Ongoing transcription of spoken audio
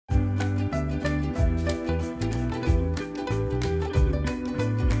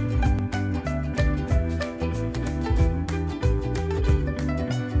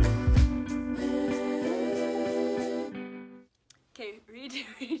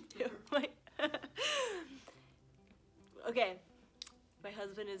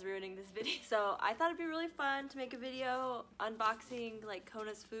husband is ruining this video. So I thought it'd be really fun to make a video unboxing like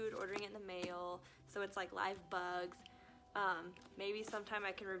Kona's food, ordering it in the mail. So it's like live bugs. Maybe sometime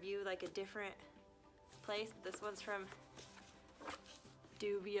I can review like a different place. This one's from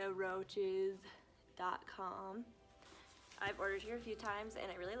dubiaroaches.com. I've ordered here a few times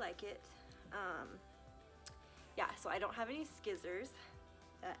and I really like it. Yeah, so I don't have any skizzers,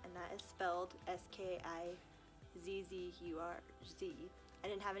 and that is spelled S-K-I-Z-Z-U-R-Z. I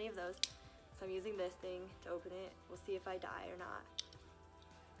didn't have any of those, so I'm using this thing to open it. We'll see if I die or not.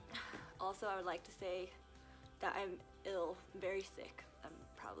 Also, I would like to say that I'm ill, very sick. I'm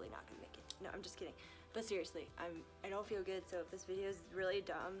probably not gonna make it. No, I'm just kidding. But seriously, I don't feel good, so if this video is really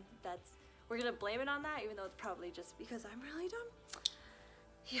dumb, we're gonna blame it on that, even though it's probably just because I'm really dumb.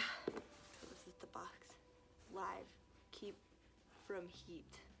 Yeah, so this is the box. Live, keep from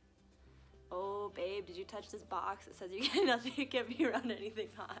heat. Oh babe, did you touch this box? It says you get nothing, it can't be around anything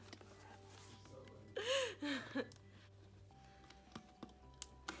hot.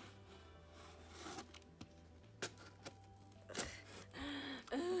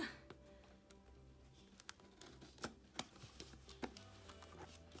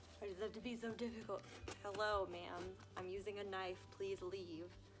 Why does it have to be so difficult? Hello, ma'am. I'm using a knife. Please leave.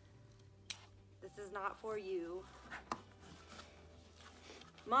 This is not for you.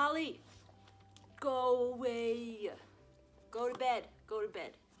 Molly, go away. Go to bed. Go to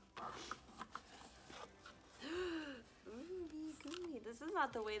bed. This is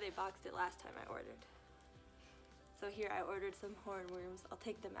not the way they boxed it last time I ordered. So here I ordered some hornworms. I'll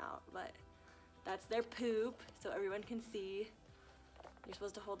take them out, but that's their poop, so everyone can see. You're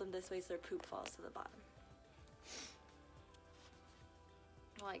supposed to hold them this way so their poop falls to the bottom.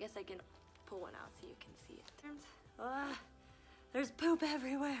 Well, I guess I can pull one out so you can see it. There's poop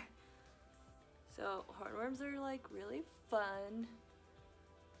everywhere. So hornworms are like really fun.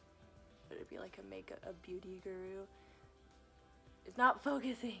 Would it be like a beauty guru? It's not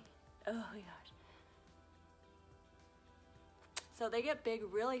focusing. Oh my gosh. So they get big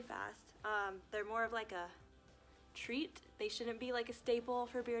really fast. They're more of like a treat. They shouldn't be like a staple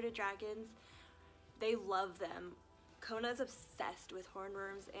for bearded dragons. They love them. Kona's obsessed with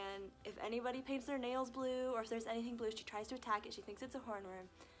hornworms, and if anybody paints their nails blue or if there's anything blue, she tries to attack it. She thinks it's a hornworm.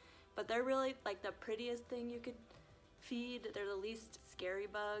 But they're really like the prettiest thing you could feed. They're the least scary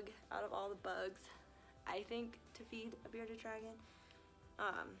bug out of all the bugs, I think, to feed a bearded dragon.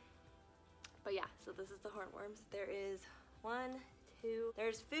 But yeah, so this is the hornworms. There is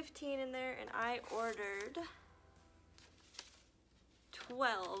there's 15 in there, and I ordered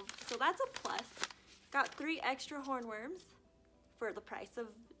 12, so that's a plus. Got 3 extra hornworms for the price of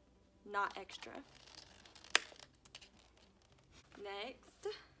not extra. Next,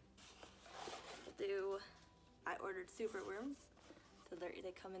 I ordered super worms, so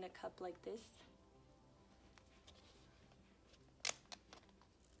they come in a cup like this.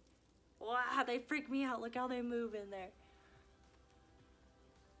 Wow, they freak me out. Look how they move in there.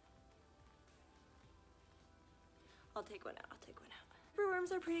 I'll take one out. I'll take one out. Super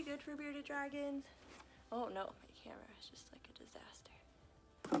worms are pretty good for bearded dragons. Oh no, my camera is just like a disaster.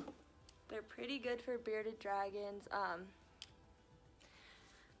 They're pretty good for bearded dragons.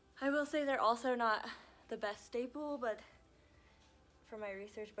 I will say they're also not the best staple, but for my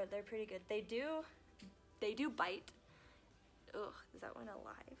research, but they're pretty good. They do bite. Ugh, is that one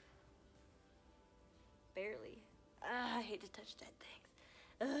alive? Barely. I hate to touch dead things.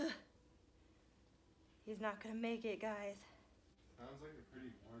 Ugh. He's not gonna make it, guys. Sounds like a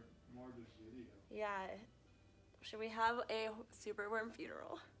pretty morbid video. Yeah. Should we have a super worm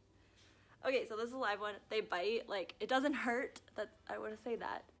funeral? Okay, so this is a live one. They bite, like, it doesn't hurt. I want to say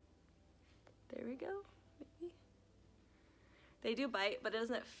that. There we go, maybe. They do bite, but it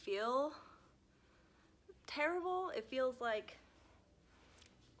doesn't feel terrible. It feels like,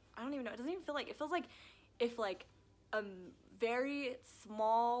 I don't even know. It doesn't even feel like, it feels like if like a very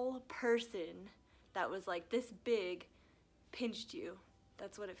small person that was like this big pinched you.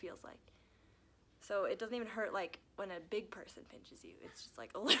 That's what it feels like. So it doesn't even hurt like when a big person pinches you. It's just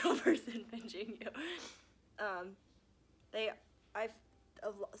like a little person pinching you.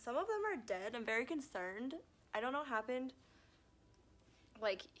 Some of them are dead. I'm very concerned. I don't know what happened.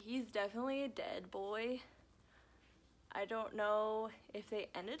 Like, he's definitely a dead boy. I don't know if they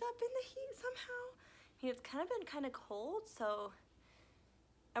ended up in the heat somehow. I mean, it's kind of been kind of cold, so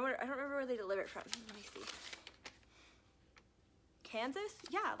I don't remember where they delivered from. Let me see. Kansas?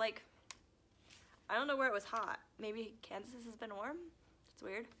 Yeah, like, I don't know where it was hot. Maybe Kansas has been warm? It's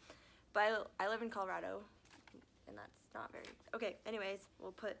weird. But I live in Colorado, and that's not very... Okay, anyways,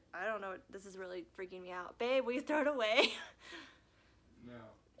 we'll put... I don't know. This is really freaking me out. Babe, will you throw it away? No.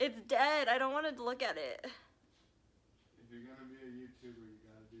 It's dead. I don't want to look at it. If you're gonna be a YouTuber, you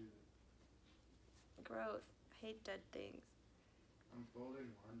gotta do this. Gross. I hate dead things. I'm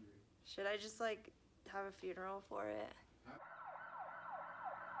folding laundry. Should I just like have a funeral for it?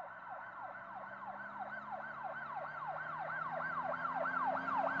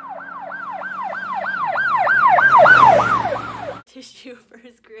 Tissue for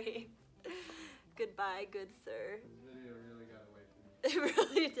his grave. Goodbye, good sir. This video really got away from me. It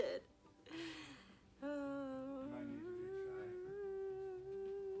really did. Might need a big try.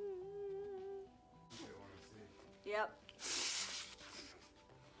 I wanna see. Yep.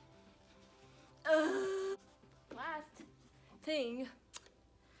 Last thing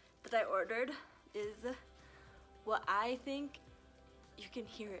that I ordered is what I think, you can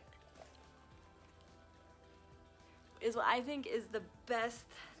hear it, is what I think is the best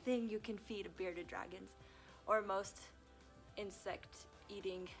thing you can feed bearded dragons or most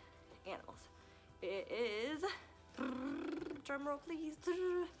insect-eating animals. It is, drumroll please,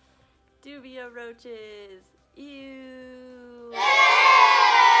 dubia roaches. Ew.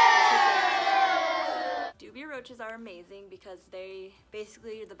 Dubia roaches are amazing because they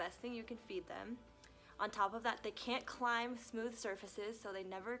basically are the best thing you can feed them. On top of that, they can't climb smooth surfaces, so they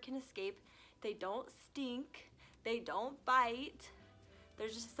never can escape. They don't stink. They don't bite.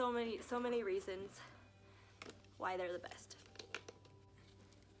 There's just so many reasons why they're the best.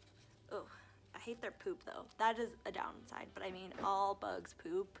 Oh, I hate their poop though. That is a downside, but I mean, all bugs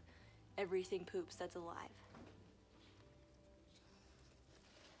poop. Everything poops that's alive.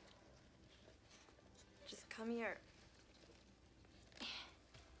 Just come here.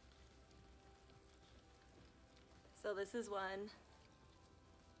 So this is one.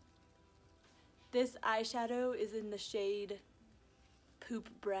 This eyeshadow is in the shade Poop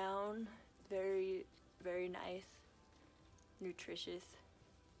Brown. Very, very nice. Nutritious.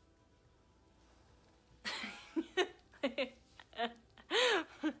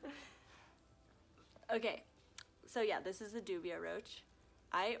 Okay, so yeah, this is the dubia roach.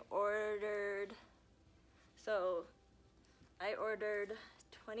 I ordered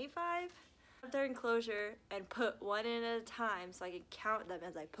 25 of their enclosure and put one in at a time so I can count them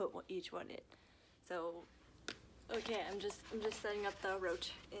as I put each one in. So, okay, I'm just setting up the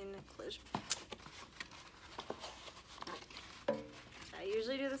roach enclosure. I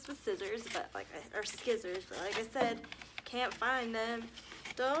usually do this with scissors, but or skizzers, but like I said, can't find them.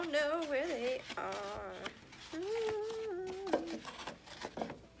 Don't know where they are.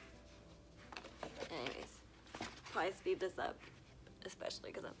 Anyways, probably speed this up,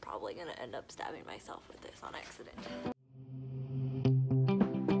 especially because I'm probably gonna end up stabbing myself with this on accident.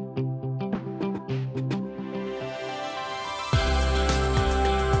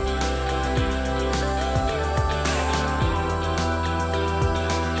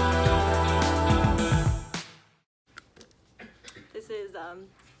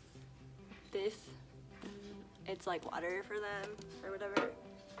 It's like water for them or whatever.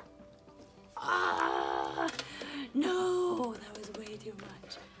 Ah, no, that was way too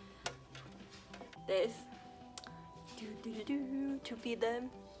much. This, to feed them.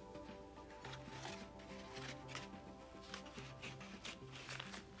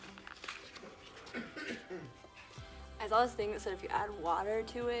 I saw this thing that said if you add water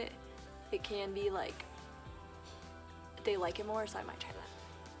to it, it can be like, they like it more, so I might try that.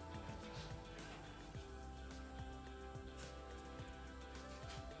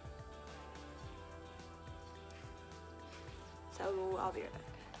 So I'll be right back.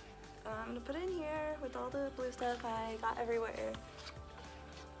 I'm gonna put it in here with all the blue stuff I got everywhere.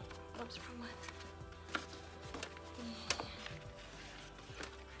 Oops, wrong one.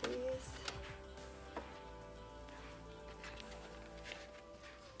 Please.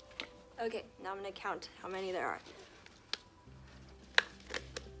 Okay, now I'm gonna count how many there are.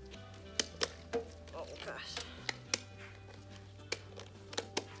 Oh gosh.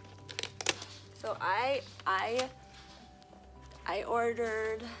 So I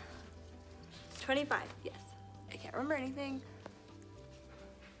ordered 25, yes. I can't remember anything.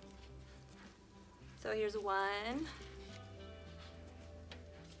 So here's 1.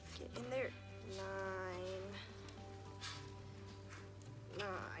 Get in there. 9,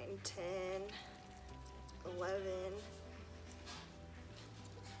 10, 11,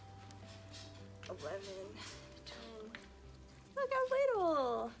 10. Look how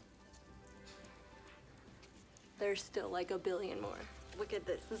little. There's still like a billion more. Look at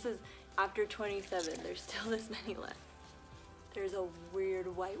this. This is after 27. There's still this many left. There's a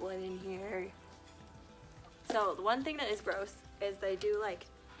weird white one in here. So the one thing that is gross is they do like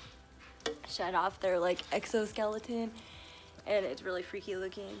shed off their like exoskeleton and it's really freaky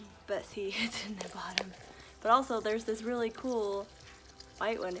looking, but see, it's in the bottom. But also there's this really cool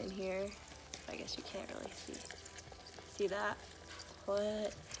white one in here. I guess you can't really see. See that?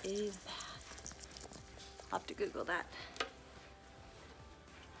 What is that? I'll have to Google that.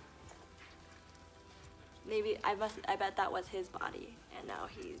 Maybe, I bet that was his body, and now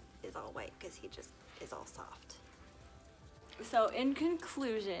he is all white because he just is all soft. So in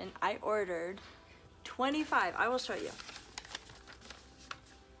conclusion, I ordered 25, I will show you.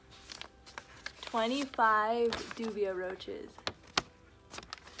 25 dubia roaches.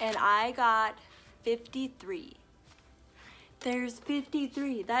 And I got 53. There's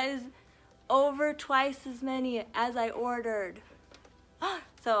 53. That is over twice as many as I ordered.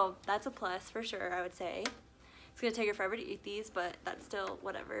 So that's a plus for sure, I would say. It's gonna take her forever to eat these, but that's still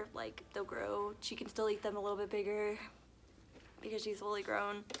whatever. Like, they'll grow. She can still eat them a little bit bigger because she's fully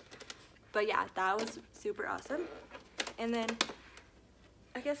grown. But yeah, that was super awesome. And then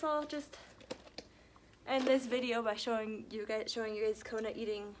I guess I'll just end this video by showing you guys Kona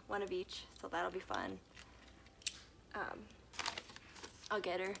eating one of each. So that'll be fun. I'll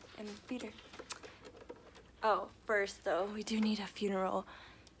get her and feed her. Oh, first though, we do need a funeral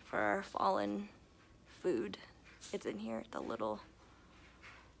for our fallen food. It's in here, the little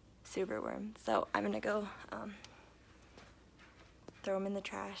super worm. So I'm gonna go throw them in the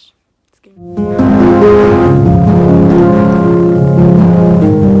trash. It's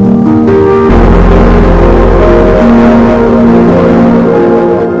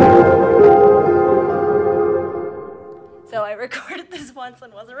So I recorded this once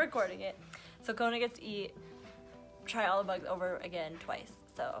and wasn't recording it. So Kona gets to eat try all the bugs over again twice.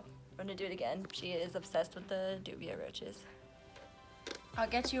 So I'm gonna do it again. She is obsessed with the dubia roaches. I'll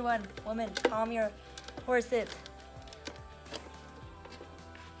get you one, woman. Calm your horses.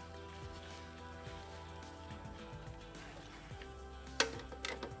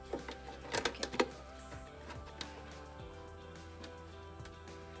 Okay.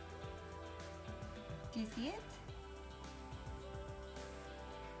 Do you see it?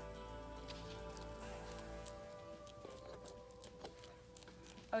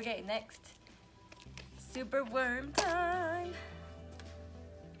 Okay, next. Super worm time.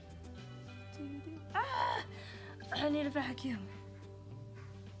 Ah! I need a vacuum.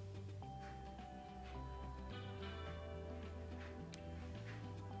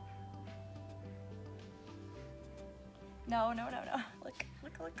 No, no, no, no. Look,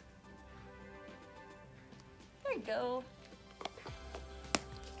 look, look. There you go.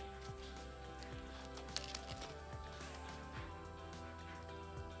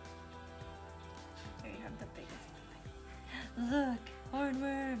 There you have the biggest one. Look,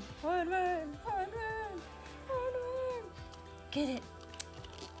 hornworm, hornworm, hornworm, hornworm. Get it.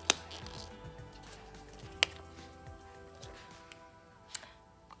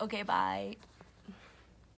 Okay, bye.